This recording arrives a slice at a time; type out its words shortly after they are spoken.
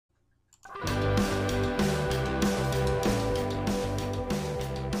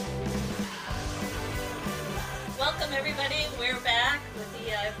everybody. We're back with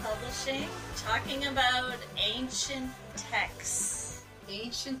EI Publishing, talking about ancient texts.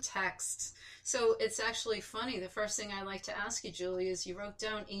 Ancient texts. So it's actually funny. The first thing I like to ask you, Julie, is you wrote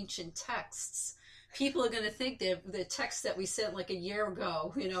down ancient texts. People are going to think they're the text that we sent like a year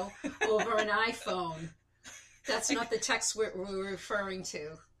ago, over an iPhone. That's not the text we're referring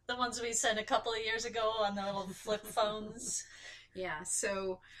to. The ones we sent a couple of years ago on the little flip phones. Yeah,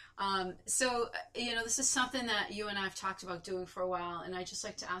 so this is something that you and I have talked about doing for a while, and I'd just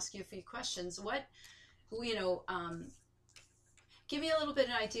like to ask you a few questions. Give me a little bit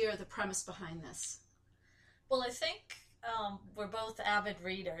of an idea of the premise behind this. Well, I think we're both avid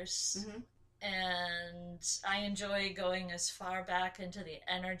readers, and I enjoy going as far back into the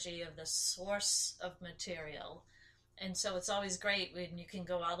energy of the source of material. And so it's always great when you can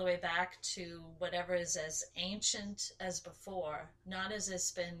go all the way back to whatever is as ancient as before, not as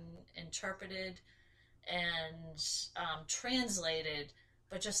it's been interpreted and translated,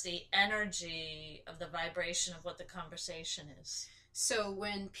 but just the energy of the vibration of what the conversation is. So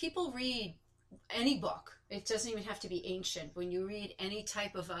when people read any book, it doesn't even have to be ancient. When you read any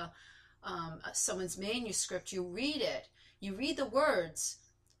type of someone's manuscript, you read it, you read the words,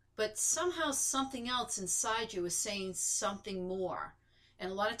 but somehow something else inside you is saying something more. And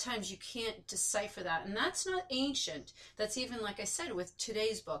a lot of times you can't decipher that. And that's not ancient. That's even, like I said, with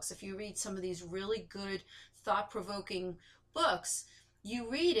today's books. If you read some of these really good, thought-provoking books, you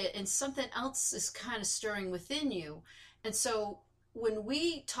read it and something else is kind of stirring within you. And so when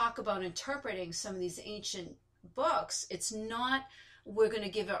we talk about interpreting some of these ancient books, it's not we're going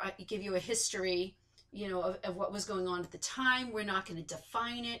to give you a history of what was going on at the time. We're not going to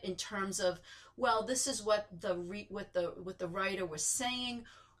define it in terms of, well, this is what the writer was saying.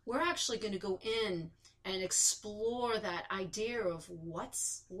 We're actually going to go in and explore that idea of what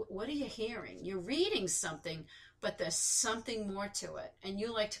are you hearing? You're reading something, but there's something more to it. And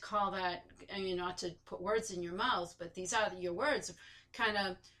you like to call that, not to put words in your mouth, but these are your words, kind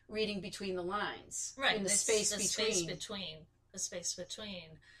of reading between the lines. Right. In the space between. The space between.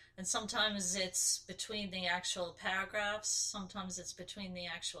 And sometimes it's between the actual paragraphs, sometimes it's between the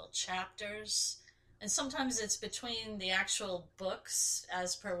actual chapters, and sometimes it's between the actual books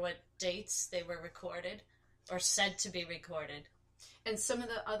as per what dates they were recorded or said to be recorded. And some of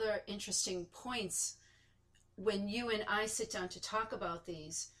the other interesting points, when you and I sit down to talk about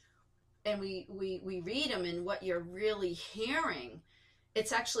these, and we read them and what you're really hearing,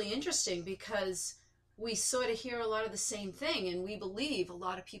 it's actually interesting because we sort of hear a lot of the same thing, and we believe a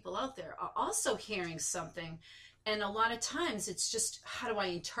lot of people out there are also hearing something. And a lot of times it's just, how do I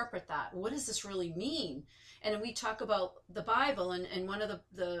interpret that? What does this really mean? And we talk about the Bible, and one of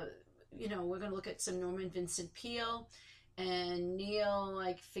the we're going to look at some Norman Vincent Peale and Neil,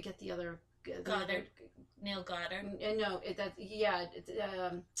 I forget the other. Goddard. Neil Goddard.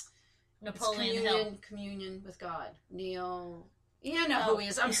 Napoleon Hill. Communion with God. Neil. You know who he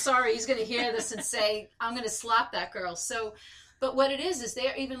is. I'm sorry. He's going to hear this and say, I'm going to slap that girl. So, but what it is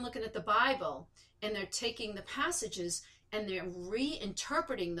they're even looking at the Bible and they're taking the passages and they're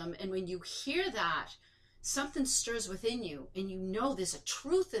reinterpreting them. And when you hear that, something stirs within you and there's a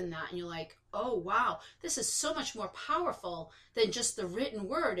truth in that. And you're like, oh, wow, this is so much more powerful than just the written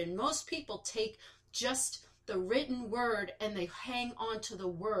word. And most people take just the written word and they hang on to the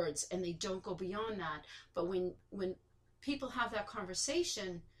words and they don't go beyond that. But when people have that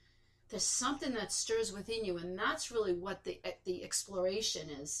conversation, there's something that stirs within you, and that's really what the exploration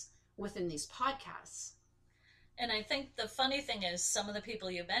is within these podcasts. And I think the funny thing is some of the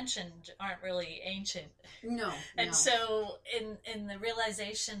people you mentioned aren't really ancient. No. And so in the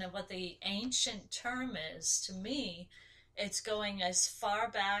realization of what the ancient term is, to me, it's going as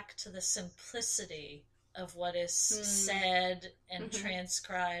far back to the simplicity of what is said and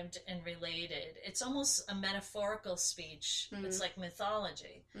transcribed and related. It's almost a metaphorical speech. It's like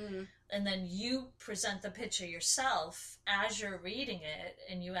mythology. And then you present the picture yourself as you're reading it,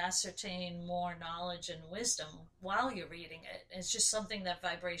 and you ascertain more knowledge and wisdom while you're reading it. It's just something that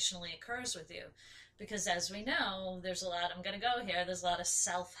vibrationally occurs with you. Because as we know, there's a lot of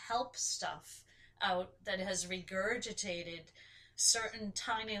self-help stuff out that has regurgitated certain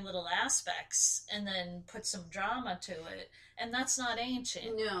tiny little aspects and then put some drama to it, and that's not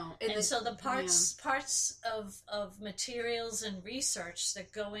ancient. No. And so the parts of materials and research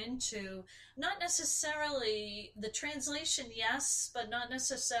that go into not necessarily the translation, yes, but not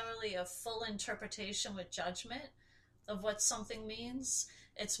necessarily a full interpretation with judgment of what something means.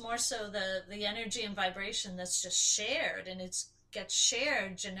 It's more so the energy and vibration that's just shared, and it's gets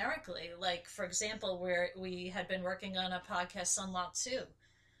shared generically. Like, for example, where we had been working on a podcast on Lao Tzu,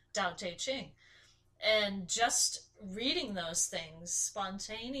 Tao Te Ching, and just reading those things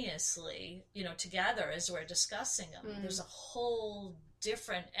spontaneously, together as we're discussing them, there's a whole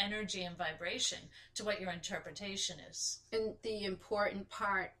different energy and vibration to what your interpretation is. And the important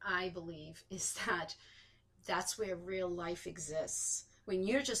part, I believe, is that that's where real life exists. When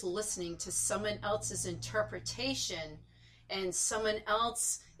you're just listening to someone else's interpretation and someone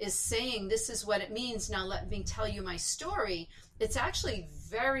else is saying, this is what it means, now let me tell you my story, it's actually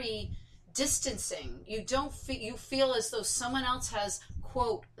very distancing. You feel as though someone else has,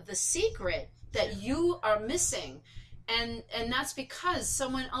 quote, the secret that you are missing. And that's because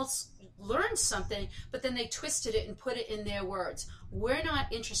someone else learned something, but then they twisted it and put it in their words. We're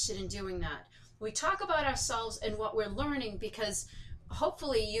not interested in doing that. We talk about ourselves and what we're learning because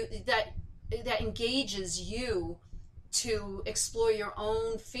hopefully that engages you to explore your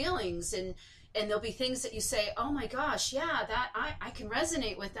own feelings, and there'll be things that you say, oh my gosh, yeah, that I can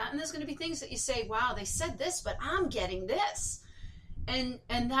resonate with that. And there's going to be things that you say, wow, they said this, but I'm getting this. And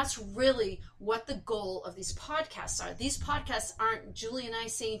that's really what the goal of these podcasts are. These podcasts aren't Julie and I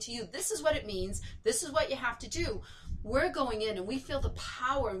saying to you, this is what it means, this is what you have to do. We're going in and we feel the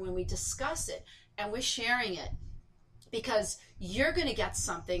power when we discuss it, and we're sharing it because you're going to get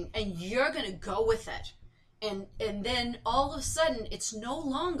something and you're going to go with it. And then all of a sudden, it's no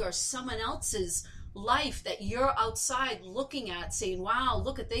longer someone else's life that you're outside looking at saying, wow,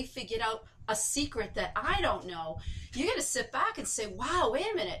 look at, they figured out a secret that I don't know. You're going to sit back and say, wow, wait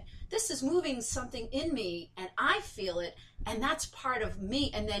a minute, this is moving something in me and I feel it, and that's part of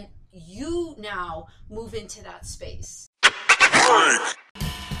me. And then you now move into that space.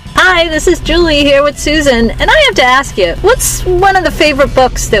 Hi, this is Julie here with Susan, and I have to ask you, what's one of the favorite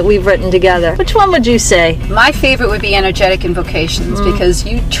books that we've written together? Which one would you say? My favorite would be Energetic Invocations, because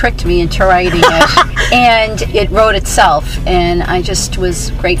you tricked me into writing it, and it wrote itself, and I just was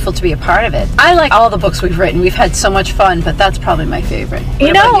grateful to be a part of it. I like all the books we've written. We've had so much fun, but that's probably my favorite.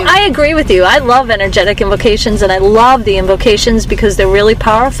 You know, I agree with you. I love Energetic Invocations, and I love the invocations because they're really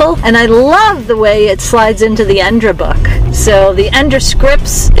powerful, and I love the way it slides into the Endra book. So the Endra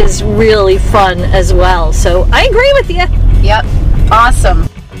scripts is really fun as well. So I agree with you. Yep. Awesome.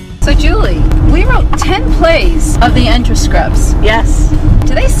 So Julie, we wrote 10 plays of the Endra scripts. Yes.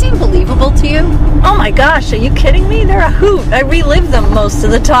 Do they seem believable to you? Oh my gosh, are you kidding me? They're a hoot. I relive them most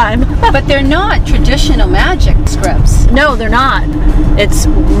of the time. But they're not traditional magic scripts. No, they're not. It's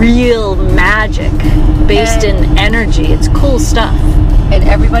real magic based in energy. It's cool stuff. And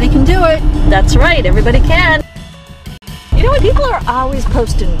everybody can do it. That's right, everybody can. You know what? People are always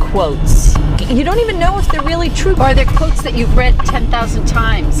posting quotes. You don't even know if they're really true. Or they're quotes that you've read 10,000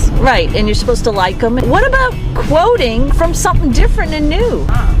 times. Right, and you're supposed to like them. What about quoting from something different and new?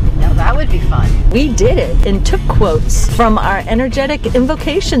 Now that would be fun. We did it and took quotes from our Energetic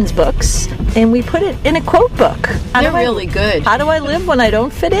Invocations books, and we put it in a quote book. They're really good. How do I live when I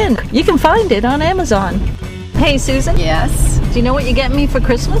don't fit in? You can find it on Amazon. Hey, Susan? Yes? Do you know what you're getting me for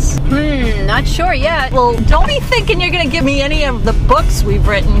Christmas? Not sure yet. Well, don't be thinking you're going to give me any of the books we've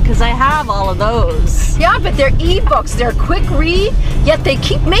written, because I have all of those. Yeah, but they're e-books. They're a quick read, yet they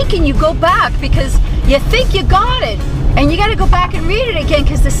keep making you go back because you think you got it. And you got to go back and read it again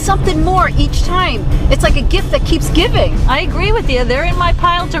because there's something more each time. It's like a gift that keeps giving. I agree with you. They're in my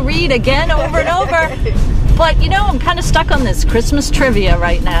pile to read again, over and over. But, you know, I'm kind of stuck on this Christmas trivia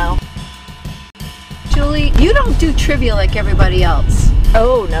right now. Julie, you don't do trivia like everybody else.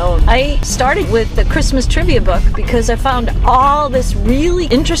 Oh, no. I started with the Christmas trivia book because I found all this really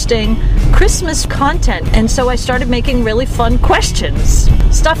interesting Christmas content. And so I started making really fun questions.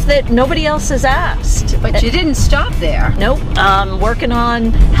 Stuff that nobody else has asked. But you didn't stop there. Nope. I'm working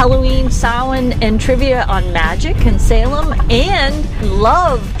on Halloween, Samhain, and trivia on magic and Salem, and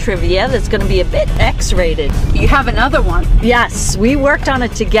love trivia that's going to be a bit X-rated. You have another one. Yes, we worked on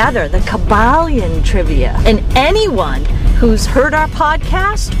it together, the Kybalion trivia. And anyone who's heard our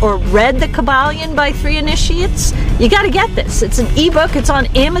podcast or read the Kybalion by 3 Initiates, you got to get this. It's an ebook. It's on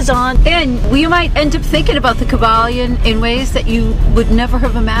Amazon. And you might end up thinking about the Kybalion in ways that you would never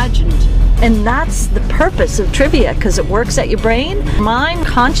have imagined. And that's the purpose of trivia, because it works at your brain, mind,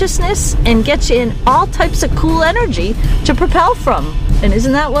 consciousness, and gets you in all types of cool energy to propel from. And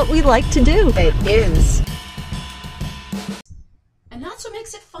isn't that what we like to do? It is. And that's what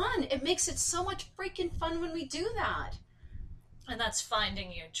makes it fun. It makes it so much freaking fun when we do that. And that's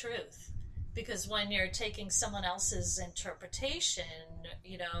finding your truth. Because when you're taking someone else's interpretation,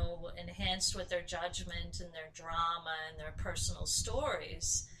 enhanced with their judgment and their drama and their personal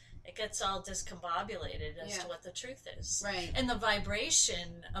stories, it gets all discombobulated as to what the truth is. Right. And the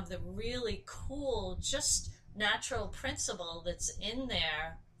vibration of the really cool, just natural principle that's in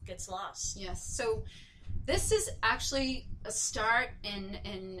there gets lost. Yes. So this is actually a start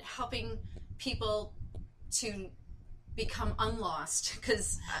in helping people to become unlost,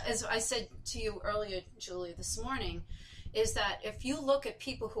 because as I said to you earlier, Julie, this morning, is that if you look at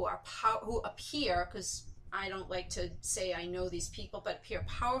people who appear, because I don't like to say I know these people, but appear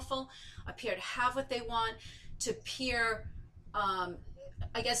powerful, appear to have what they want, to appear,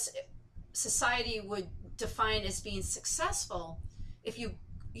 I guess society would define as being successful. If you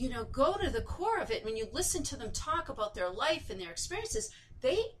go to the core of it, when you listen to them talk about their life and their experiences,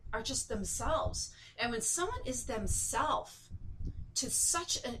 they are just themselves. And when someone is themselves to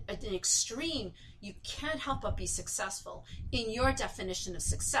such an extreme, you can't help but be successful in your definition of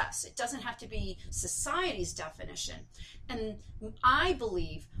success. It doesn't have to be society's definition. And I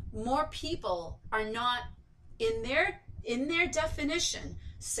believe more people are not in their definition,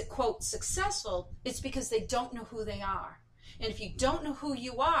 quote, successful. It's because they don't know who they are. And if you don't know who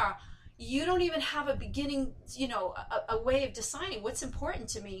you are, you don't even have a beginning, a way of deciding what's important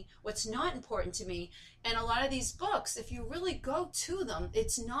to me, what's not important to me. And a lot of these books, if you really go to them,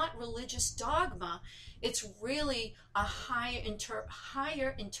 it's not religious dogma. It's really a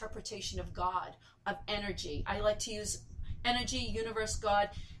higher interpretation of God, of energy. I like to use energy, universe, God,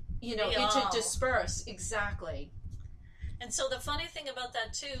 interdisperse. Exactly. And so the funny thing about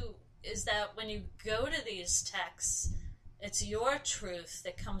that too is that when you go to these texts, it's your truth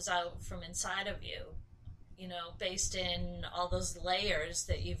that comes out from inside of you, based in all those layers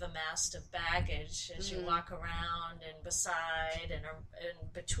that you've amassed of baggage as you walk around and beside and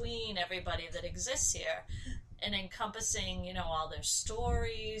between everybody that exists here, and encompassing, all their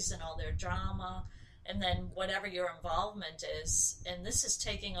stories and all their drama, and then whatever your involvement is. And this is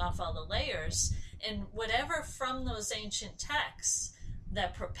taking off all the layers, and whatever from those ancient texts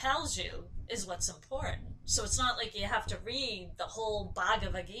that propels you is what's important. So it's not like you have to read the whole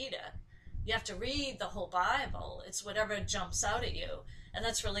Bhagavad Gita. You have to read the whole Bible. It's whatever jumps out at you. And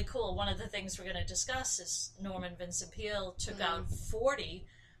that's really cool. One of the things we're going to discuss is Norman Vincent Peale took out 40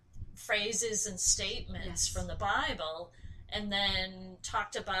 phrases and statements from the Bible, and then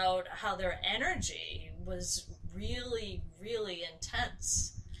talked about how their energy was really, really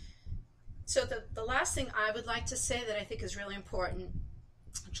intense. So the last thing I would like to say that I think is really important,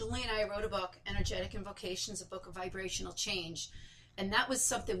 Julie and I wrote a book, Energetic Invocations, a book of vibrational change. And that was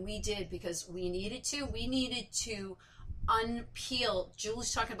something we did because we needed to. We needed to unpeel.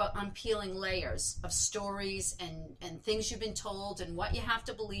 Julie's talking about unpeeling layers of stories and things you've been told and what you have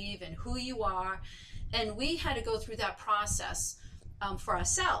to believe and who you are. And we had to go through that process for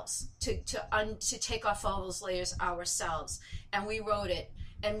ourselves to take off all those layers ourselves. And we wrote it.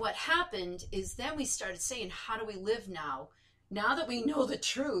 And what happened is then we started saying, how do we live now? Now that we know the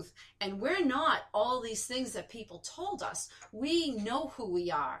truth, and we're not all these things that people told us, we know who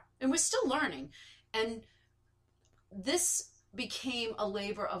we are, and we're still learning. And this became a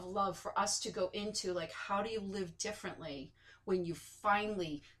labor of love for us to go into, like, how do you live differently when you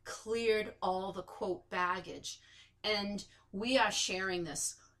finally cleared all the, quote, baggage? And we are sharing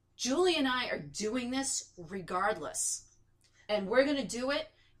this. Julie and I are doing this regardless, and we're going to do it.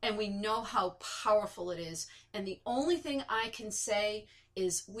 And we know how powerful it is. And the only thing I can say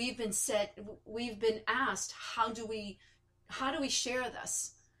is we've been asked, how do we share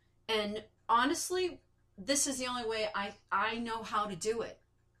this? And honestly, this is the only way I know how to do it,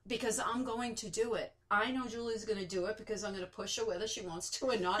 because I'm going to do it. I know Julie's going to do it because I'm going to push her whether she wants to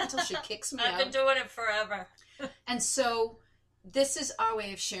or not until she kicks me out. I've been doing it forever. And so this is our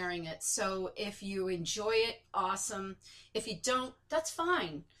way of sharing it. So if you enjoy it, awesome. If you don't, that's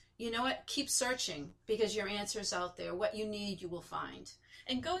fine. You know what? Keep searching, because your answer's out there. What you need, you will find.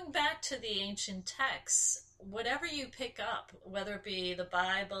 And going back to the ancient texts, whatever you pick up, whether it be the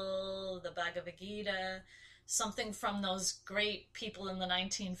Bible, the Bhagavad Gita, something from those great people in the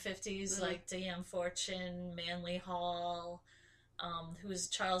 1950s, like Diane Fortune, Manly Hall, who was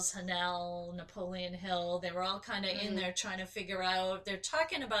Charles Hannell, Napoleon Hill. They were all kind of in there trying to figure out, they're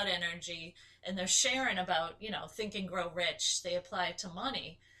talking about energy, and they're sharing about, Think and Grow Rich. They apply it to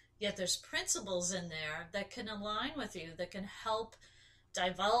money. Yet there's principles in there that can align with you, that can help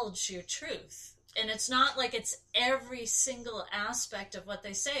divulge your truth. And it's not like it's every single aspect of what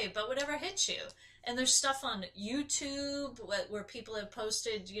they say, but whatever hits you. And there's stuff on YouTube where people have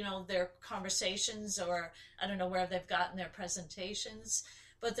posted, their conversations, or I don't know where they've gotten their presentations.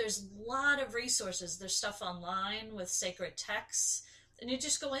 But there's a lot of resources. There's stuff online with sacred texts. And you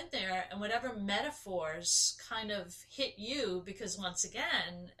just go in there, and whatever metaphors kind of hit you, because once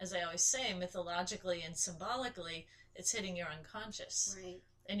again, as I always say, mythologically and symbolically, it's hitting your unconscious. Right.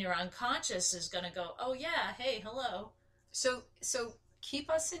 And your unconscious is going to go, oh yeah, hey, hello. So keep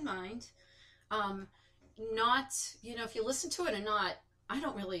us in mind. not, if you listen to it or not,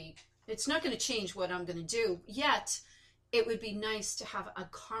 it's not going to change what I'm going to do. Yet, it would be nice to have a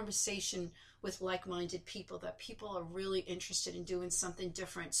conversation with like-minded people, that people are really interested in doing something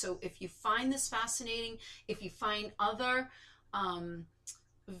different. So if you find this fascinating, if you find other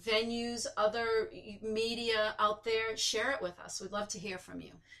venues, other media out there, share it with us. We'd love to hear from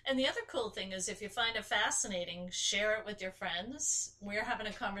you. And the other cool thing is, if you find it fascinating, share it with your friends. We're having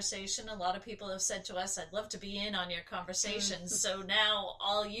a conversation. A lot of people have said to us, I'd love to be in on your conversations. So now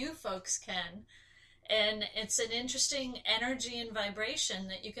all you folks can. And it's an interesting energy and vibration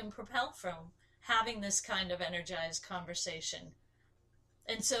that you can propel from having this kind of energized conversation.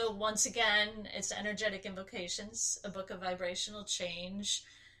 And so once again, it's Energetic Invocations, a book of vibrational change.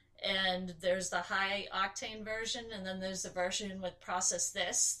 And there's the high octane version, and then there's the version with Process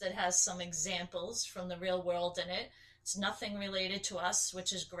This that has some examples from the real world in it. It's nothing related to us,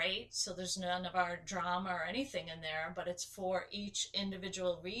 which is great. So there's none of our drama or anything in there, but it's for each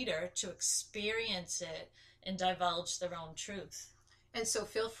individual reader to experience it and divulge their own truth. And so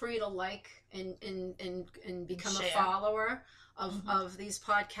feel free to like and become Share. a follower of these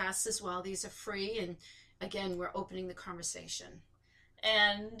podcasts as well. These are free. And again, we're opening the conversation.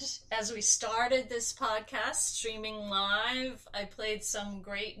 And as we started this podcast streaming live, I played some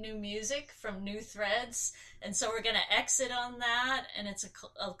great new music from New Threads. And so we're going to exit on that. And it's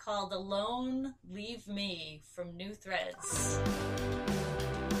called Alone, Leave Me from New Threads.